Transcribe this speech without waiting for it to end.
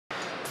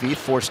Veith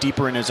forced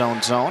deeper in his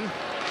own zone.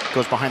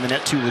 Goes behind the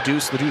net to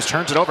Ledoux. Ledoux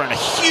turns it over and a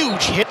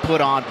huge hit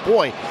put on.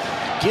 Boy,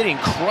 getting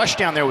crushed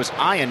down there was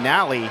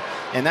Ionali,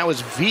 and that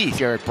was Veith.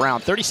 Jared Brown.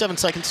 37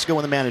 seconds to go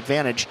in the man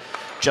advantage.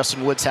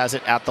 Justin Woods has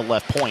it at the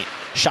left point.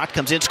 Shot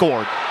comes in,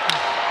 scored.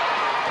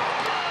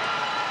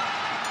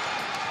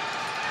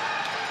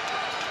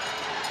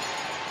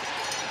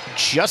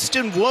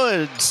 Justin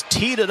Woods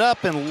teed it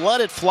up and let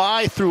it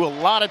fly through a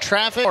lot of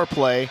traffic. Power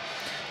play.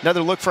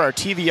 Another look for our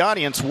TV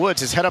audience.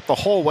 Woods has head up the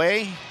whole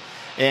way.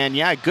 And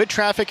yeah, good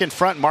traffic in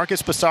front.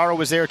 Marcus Pissarro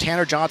was there.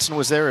 Tanner Johnson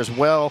was there as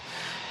well,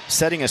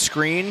 setting a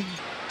screen.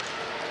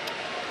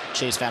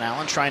 Chase Van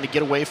Allen trying to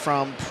get away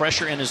from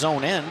pressure in his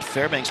own end.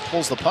 Fairbanks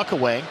pulls the puck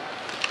away.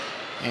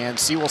 And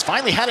Seawolves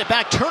finally had it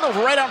back.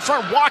 Turnover right out in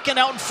front. Walking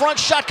out in front.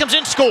 Shot comes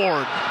in,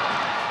 scored.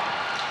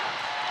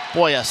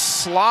 Boy, a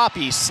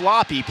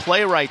sloppy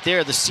play right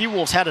there. The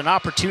Seawolves had an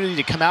opportunity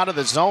to come out of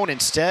the zone.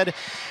 Instead,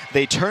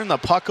 they turn the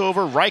puck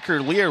over.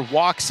 Riker Lear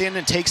walks in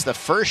and takes the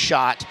first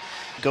shot.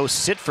 Goes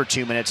sit for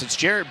 2 minutes. It's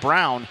Jarrett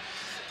Brown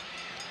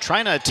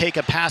trying to take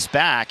a pass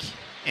back.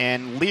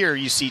 And Lear,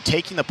 you see,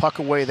 taking the puck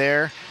away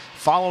there.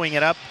 Following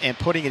it up and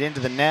putting it into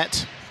the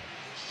net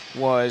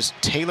was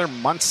Taylor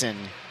Munson.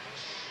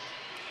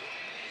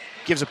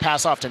 Gives a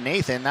pass off to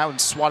Nathan. That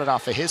one's swatted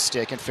off of his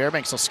stick, and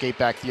Fairbanks will skate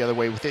back the other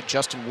way with it.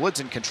 Justin Woods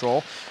in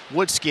control.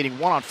 Woods skating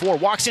 1-on-4.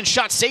 Walks in,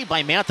 shot saved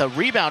by Mantha.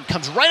 Rebound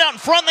comes right out in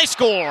front. They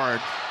scored.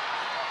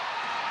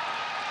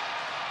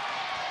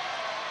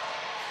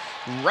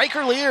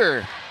 Riker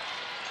Lear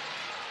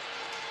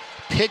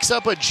picks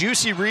up a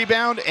juicy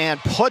rebound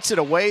and puts it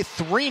away.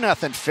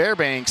 3-0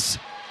 Fairbanks.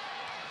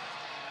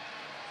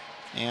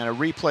 And a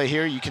replay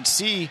here. You can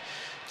see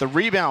the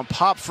rebound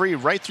pop free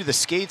right through the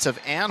skates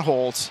of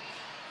Anholt.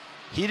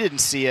 He didn't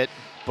see it,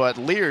 but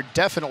Lear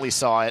definitely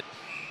saw it.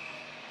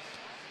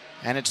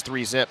 And it's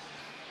 3-zip.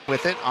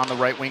 With it on the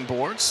right wing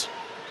boards.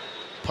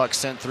 Puck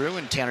sent through,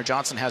 and Tanner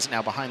Johnson has it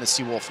now behind the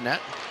Seawolf net.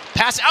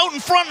 Pass out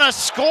in front and a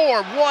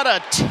score. What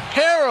a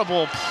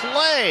terrible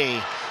play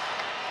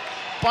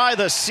by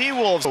the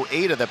Seawolves.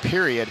 8 of the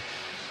period.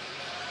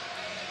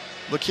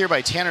 Look here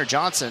by Tanner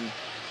Johnson.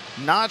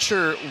 Not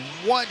sure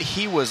what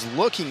he was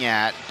looking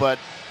at, but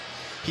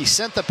he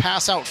sent the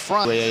pass out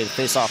front.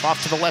 Face-off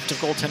off to the left of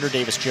goaltender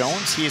Davis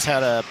Jones. He's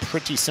had a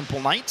pretty simple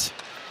night.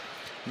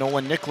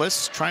 Nolan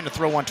Nicholas trying to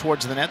throw one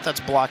towards the net. That's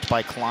blocked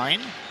by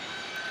Klein.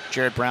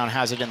 Jared Brown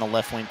has it in the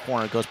left wing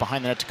corner. Goes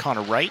behind the net to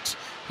Connor Wright,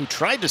 who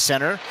tried to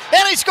center,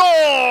 and he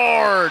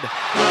scored!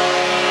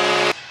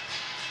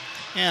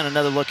 And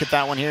another look at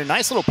that one here.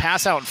 Nice little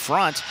pass out in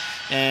front,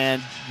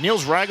 and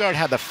Niels Rygaard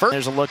had the first.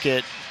 There's a look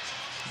at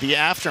the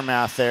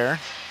aftermath there.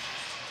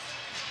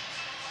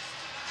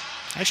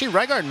 Actually,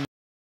 Rygaard